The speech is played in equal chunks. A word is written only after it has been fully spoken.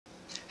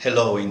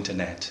Hello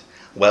Internet,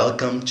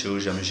 welcome to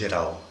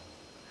jamiljiral.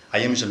 I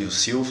am Jamil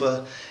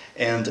Silva,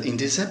 and in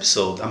this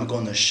episode I'm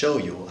going to show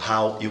you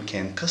how you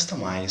can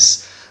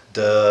customize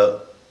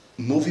the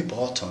movie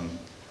button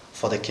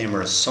for the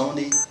camera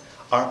Sony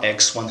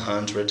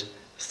RX100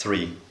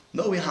 III.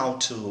 Knowing how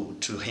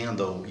to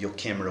handle your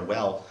camera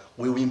well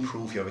will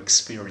improve your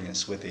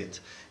experience with it.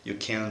 You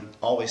can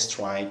always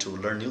try to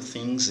learn new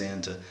things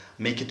and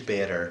make it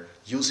better,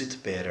 use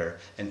it better,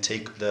 and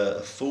take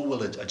the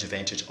full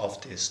advantage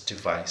of this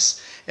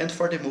device. And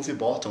for the movie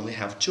button, we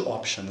have two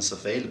options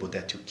available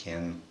that you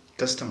can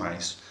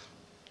customize.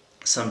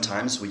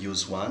 Sometimes we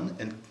use one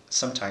and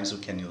sometimes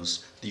we can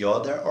use the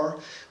other, or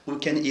we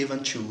can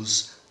even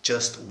choose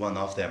just one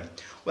of them.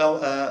 Well,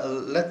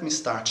 let me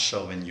start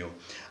showing you.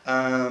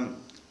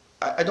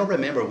 I don't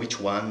remember which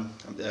one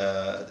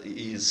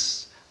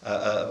is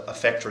a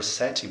factory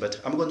setting, but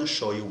I'm going to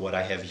show you what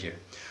I have here.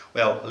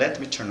 Well, let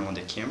me turn on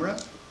the camera.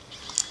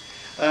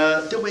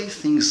 The way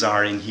things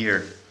are in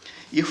here,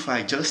 if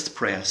I just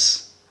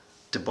press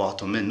the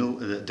bottom menu,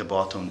 the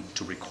button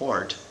to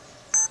record,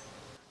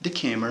 the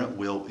camera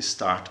will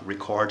start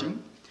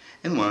recording,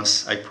 and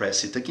once I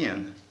press it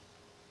again,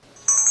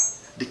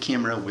 the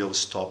camera will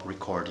stop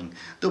recording.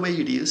 The way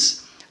it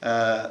is,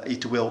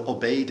 it will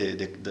obey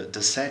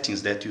the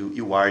settings that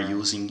you are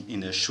using in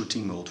the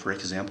shooting mode. For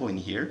example, in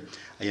here,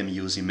 I am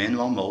using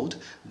manual mode,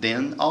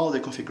 then all the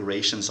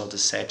configurations of the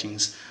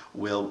settings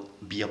will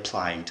be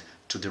applied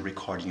to the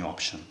recording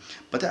option.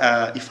 But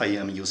if I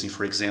am using,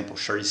 for example,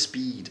 shutter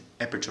speed,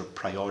 aperture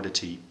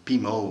priority, P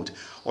mode,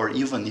 or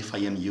even if I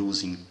am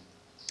using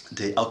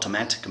the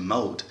automatic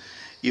mode,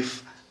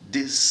 if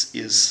this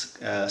is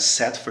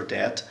set for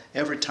that,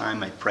 every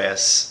time I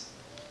press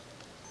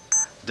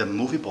the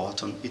movie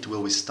button, it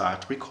will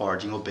start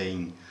recording,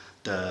 obeying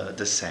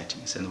the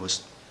settings, and will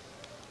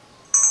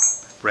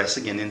press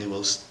again and it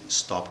will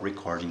stop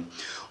recording.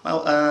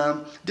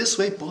 Well, this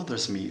way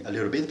bothers me a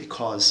little bit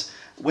because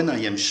when I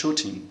am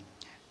shooting,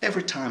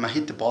 every time I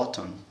hit the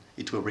button,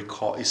 it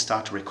will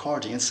start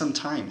recording, and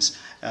sometimes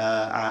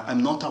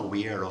I'm not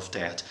aware of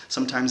that.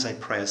 Sometimes I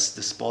press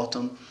this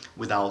button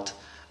without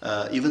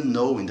even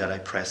knowing that I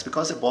press,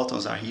 because the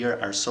buttons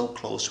are so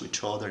close to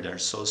each other, they're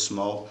so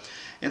small,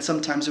 and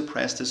sometimes you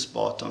press this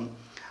button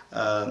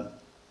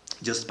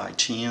just by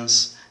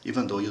chance,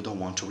 even though you don't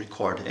want to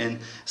record, and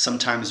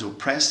sometimes you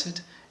press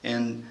it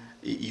and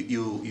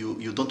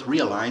you don't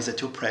realize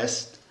that you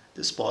pressed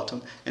this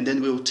button, and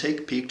then we'll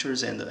take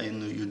pictures and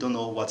you don't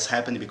know what's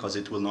happening because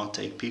it will not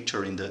take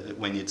picture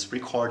when it's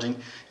recording,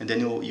 and then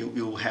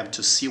you have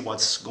to see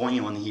what's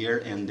going on here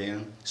and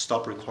then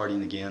stop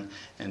recording again,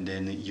 and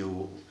then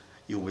you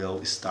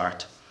will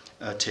start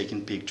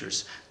taking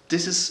pictures.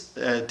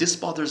 This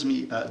bothers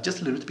me just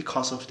a little bit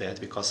because of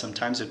that, because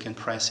sometimes you can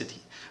press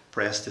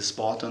this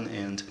button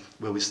and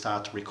will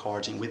start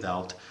recording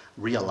without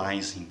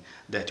realizing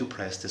that you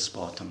press this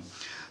button.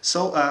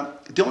 So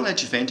the only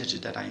advantage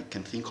that I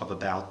can think of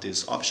about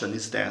this option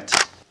is that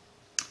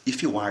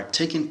if you are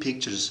taking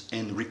pictures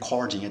and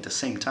recording at the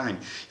same time,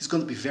 it's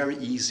going to be very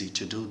easy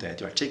to do that.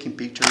 You are taking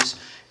pictures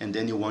and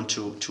then you want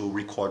to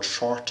record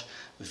short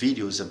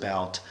videos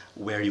about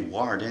where you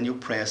are, then you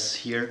press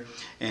here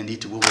and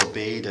it will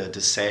obey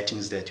the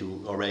settings that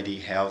you already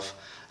have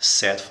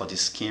set for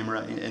this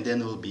camera, and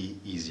then it will be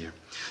easier.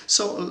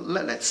 So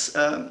let's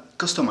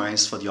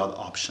customize for the other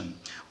option.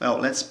 Well,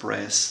 let's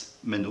press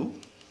menu.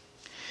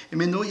 In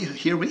menu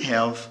here we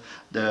have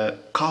the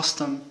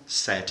custom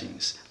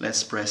settings.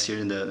 Let's press here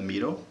in the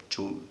middle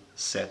to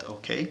set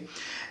OK.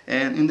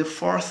 And in the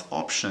fourth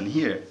option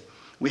here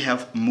we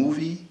have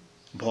movie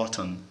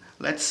button.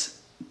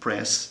 Let's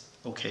press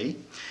OK.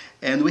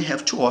 And we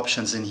have two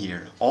options in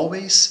here.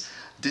 Always,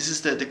 this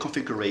is the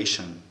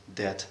configuration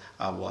that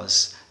I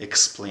was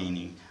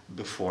explaining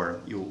before.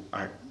 You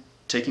are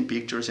taking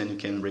pictures and you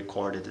can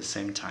record at the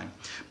same time.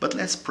 But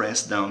let's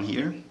press down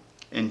here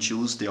and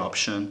choose the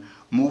option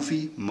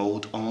movie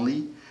mode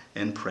only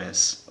and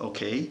press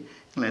OK.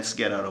 Let's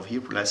get out of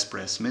here. Let's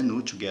press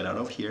menu to get out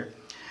of here.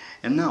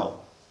 And now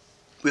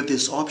with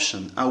this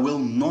option I will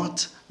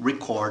not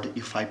record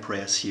if I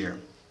press here.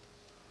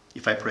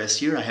 If I press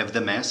here, I have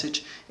the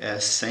message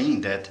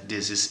saying that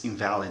this is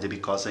invalid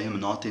because I am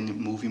not in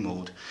movie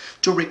mode.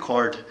 To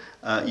record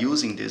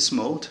using this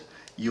mode,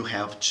 you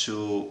have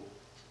to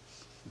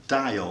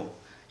dial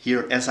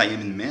here. As I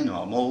am in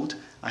manual mode,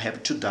 I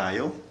have to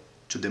dial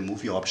to the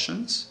movie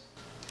options,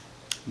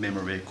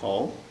 memory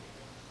recall,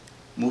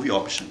 movie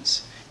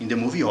options. In the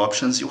movie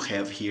options you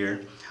have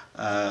here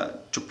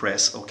to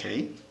press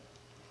OK.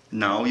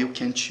 Now you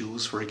can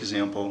choose, for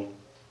example,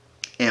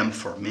 M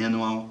for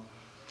manual.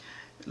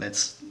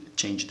 Let's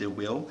change the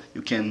wheel.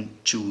 You can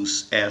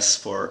choose S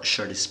for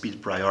shutter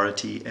speed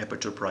priority,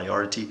 aperture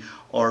priority,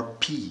 or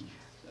P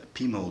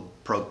mode,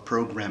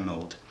 program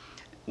mode.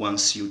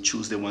 Once you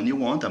choose the one you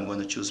want, I'm going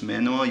to choose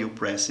manual, you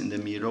press in the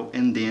middle,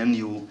 and then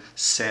you're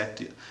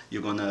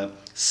gonna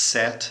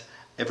set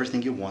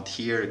everything you want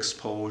here,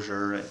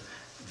 exposure,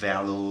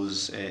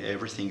 values,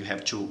 everything. You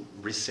have to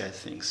reset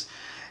things.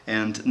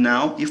 And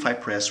now if I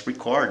press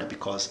record,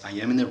 because I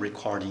am in a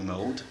recording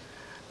mode,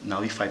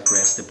 now if I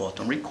press the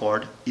button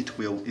record, it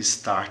will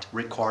start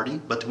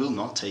recording but will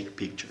not take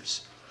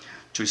pictures.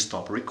 To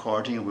stop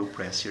recording, I will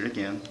press here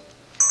again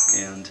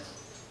and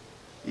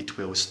it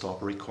will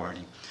stop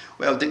recording.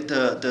 Well,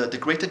 the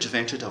great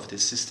advantage of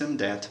this system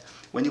that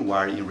when you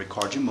are in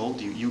recording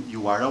mode,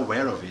 you are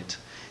aware of it,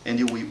 and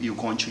you're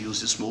going to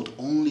use this mode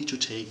only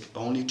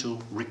to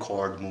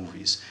record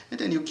movies, and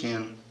then you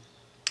can,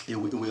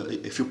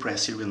 if you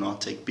press here, will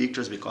not take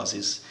pictures because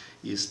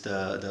it's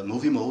the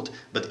movie mode.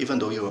 But even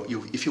though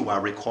if you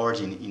are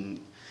recording in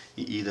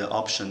either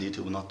option, it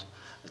will not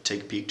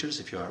take pictures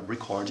if you are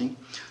recording.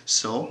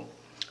 So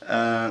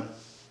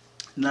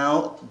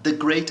now the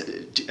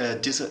great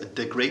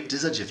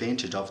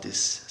disadvantage of this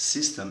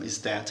system is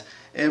that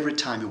every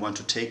time you want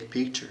to take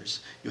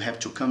pictures, you have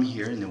to come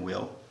here in the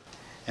wheel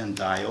and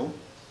dial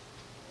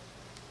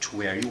to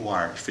where you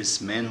are, if it's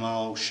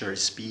manual, shutter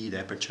speed,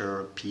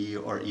 aperture, P,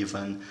 or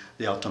even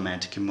the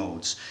automatic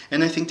modes.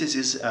 And I think this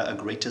is a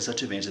great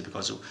disadvantage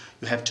because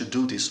you have to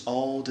do this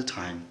all the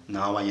time.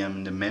 Now I am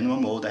in the manual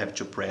mode, I have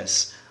to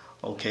press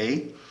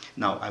OK.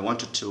 Now I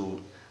wanted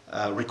to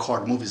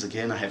record movies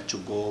again, I have to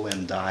go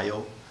and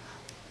dial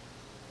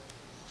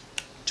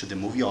to the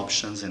movie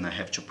options and I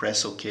have to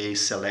press OK,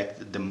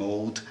 select the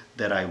mode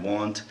that I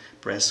want,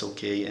 press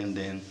OK, and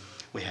then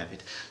we have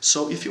it.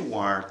 So if you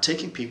are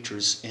taking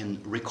pictures and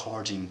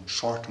recording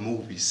short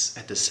movies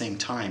at the same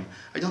time,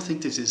 I don't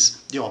think this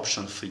is the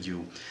option for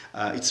you.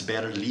 It's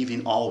better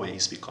leaving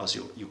always, because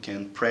you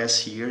can press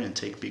here and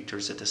take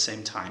pictures at the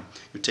same time.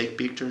 You take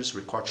pictures,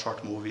 record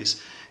short movies,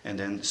 and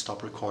then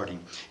stop recording.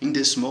 In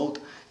this mode,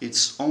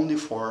 it's only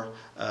for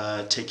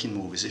taking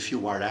movies. If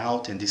you are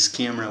out and this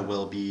camera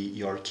will be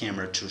your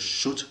camera to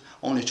shoot,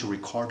 only to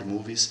record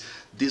movies,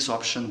 this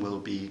option will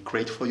be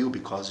great for you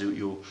because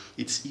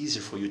it's easy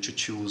for you to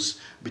choose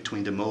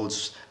between the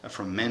modes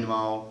from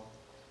manual,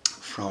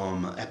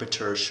 from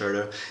aperture,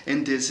 shutter,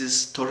 and this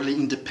is totally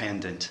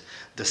independent.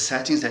 The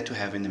settings that you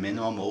have in the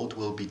manual mode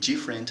will be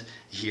different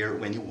here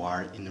when you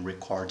are in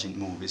recording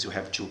movies. You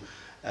have to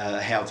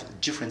have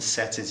different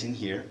settings in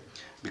here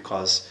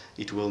because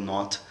it will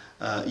not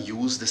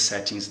use the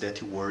settings that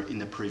you were in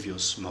the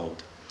previous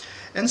mode.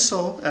 And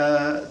so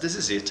this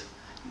is it.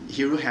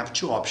 Here you have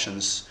two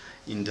options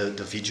in the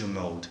video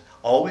mode.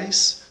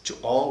 Always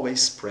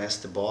press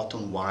the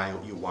button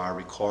while you are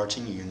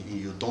recording.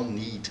 You don't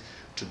need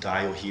to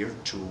dial here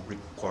to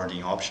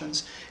recording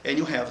options, and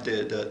you have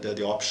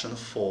the option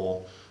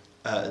for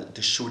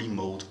the shooting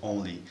mode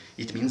only.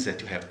 It means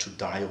that you have to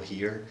dial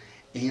here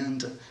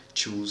and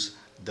choose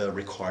the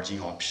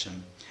recording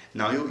option.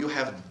 Now you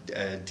have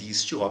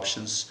these two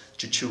options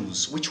to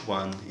choose. Which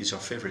one is your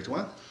favorite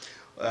one?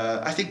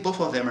 I think both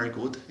of them are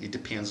good. It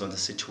depends on the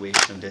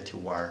situation that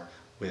you are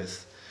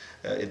with,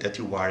 that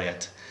you are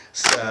at.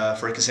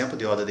 For example,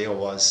 the other day I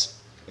was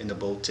in the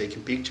boat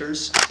taking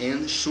pictures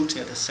and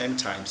shooting at the same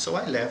time. So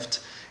I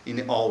left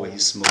in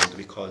always mode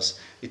because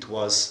it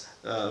was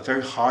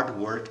very hard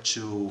work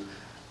to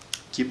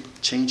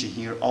keep changing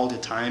here all the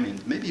time,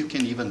 and maybe you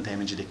can even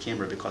damage the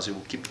camera because it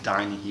will keep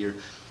dying here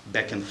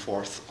back and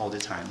forth all the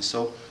time.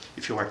 So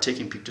if you are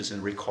taking pictures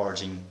and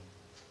recording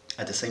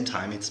at the same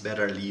time, it's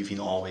better leaving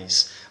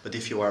always. But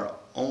if you are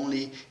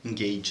only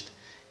engaged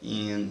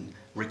in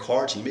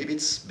recording, maybe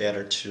it's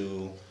better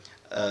to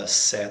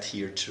set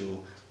here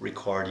to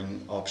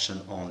recording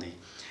option only.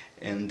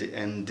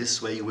 And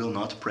this way you will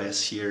not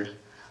press here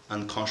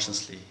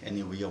unconsciously, and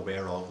you'll be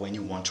aware of when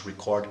you want to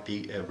record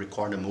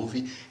a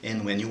movie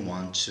and when you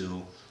want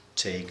to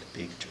take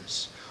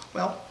pictures.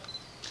 Well,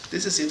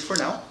 this is it for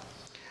now.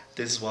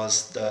 This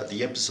was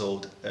the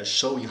episode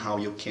showing how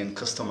you can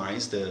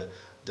customize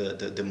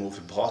the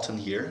movie button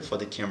here for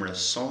the camera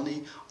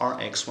Sony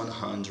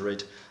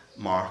RX100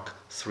 Mark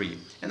III.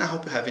 And I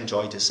hope you have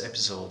enjoyed this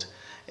episode,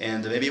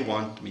 and maybe you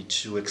want me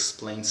to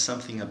explain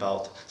something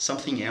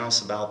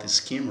else about this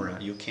camera.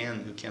 You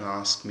can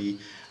ask me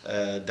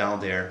down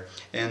there,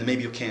 and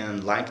maybe you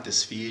can like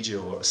this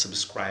video or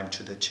subscribe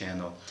to the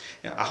channel.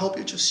 And I hope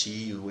to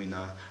see you in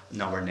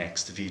our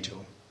next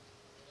video.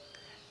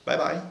 Bye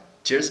bye.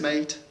 Cheers,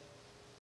 mate.